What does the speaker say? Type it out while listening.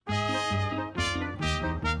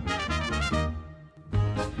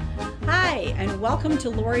and welcome to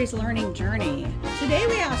Lori's Learning Journey. Today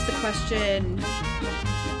we ask the question,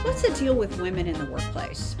 what's the deal with women in the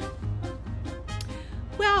workplace?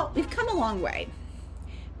 Well, we've come a long way.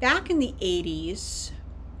 Back in the 80s,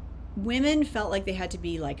 women felt like they had to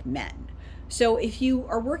be like men. So if you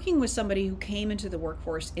are working with somebody who came into the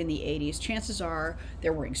workforce in the 80s, chances are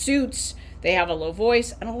they're wearing suits, they have a low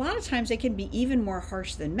voice, and a lot of times they can be even more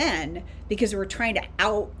harsh than men because they were trying to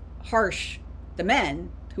out-harsh the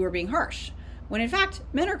men who are being harsh. When in fact,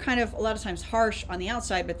 men are kind of a lot of times harsh on the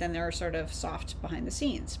outside, but then they're sort of soft behind the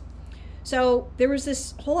scenes. So there was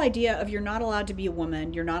this whole idea of you're not allowed to be a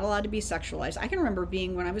woman, you're not allowed to be sexualized. I can remember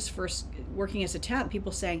when I was first working as a temp,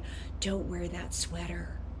 people saying, don't wear that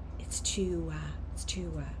sweater. It's too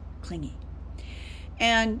clingy.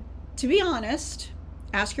 And to be honest,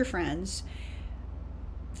 ask your friends,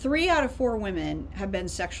 3 out of 4 women have been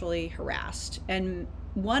sexually harassed and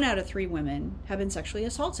 1 out of 3 women have been sexually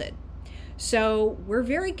assaulted. So we're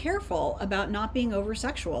very careful about not being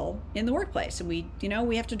over-sexual in the workplace. And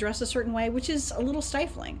we have to dress a certain way, which is a little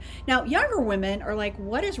stifling. Now, younger women are like,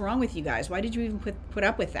 what is wrong with you guys? Why did you even put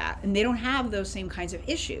up with that? And they don't have those same kinds of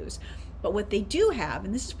issues. But what they do have,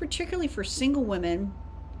 and this is particularly for single women,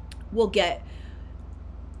 will get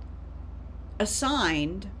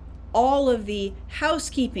assigned all of the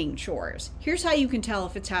housekeeping chores. Here's how you can tell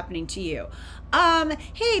if it's happening to you.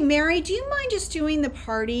 Hey, Mary, do you mind just doing the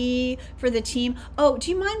party for the team? Oh, do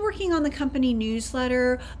you mind working on the company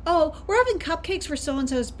newsletter? Oh, we're having cupcakes for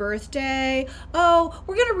so-and-so's birthday. Oh,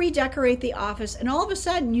 we're going to redecorate the office. And all of a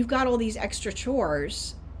sudden, you've got all these extra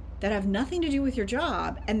chores that have nothing to do with your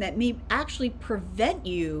job and that may actually prevent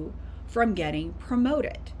you from getting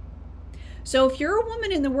promoted. So if you're a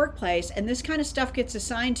woman in the workplace and this kind of stuff gets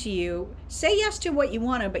assigned to you, say yes to what you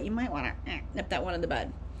want to, but you might want to nip that one in the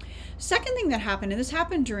bud. Second thing that happened, and this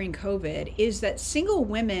happened during COVID, is that single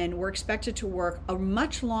women were expected to work a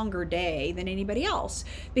much longer day than anybody else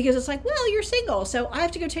because it's like, well, you're single, so I have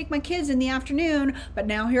to go take my kids in the afternoon, but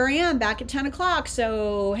now here I am back at 10 o'clock,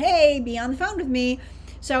 so hey, be on the phone with me.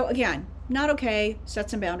 So again, not okay, set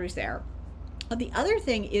some boundaries there. The other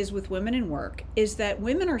thing is with women in work is that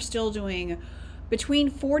women are still doing between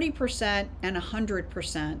 40% and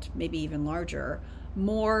 100%, maybe even larger,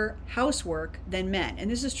 more housework than men. And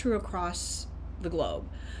this is true across the globe.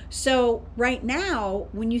 So right now,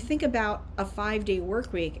 when you think about a 5-day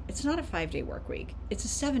work week, it's not a 5-day work week. It's a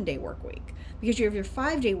 7-day work week because you have your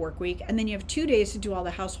 5-day work week and then you have 2 days to do all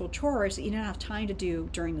the household chores that you don't have time to do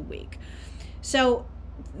during the week. So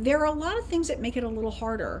there are a lot of things that make it a little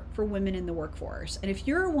harder for women in the workforce. And if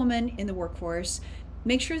you're a woman in the workforce,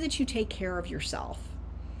 make sure that you take care of yourself.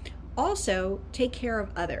 Also, take care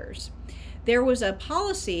of others. There was a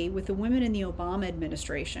policy with the women in the Obama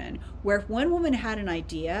administration where if one woman had an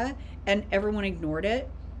idea and everyone ignored it,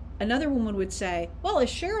 another woman would say, well, as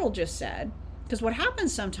Cheryl just said, because what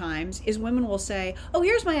happens sometimes is women will say, oh,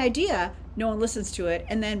 here's my idea. No one listens to it.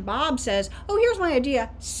 And then Bob says, oh, here's my idea.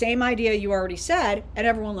 Same idea you already said. And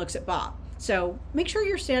everyone looks at Bob. So make sure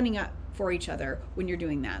you're standing up for each other when you're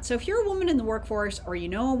doing that. So if you're a woman in the workforce or you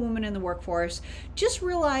know a woman in the workforce, just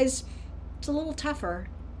realize it's a little tougher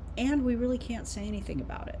and we really can't say anything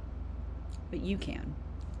about it. But you can.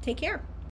 Take care.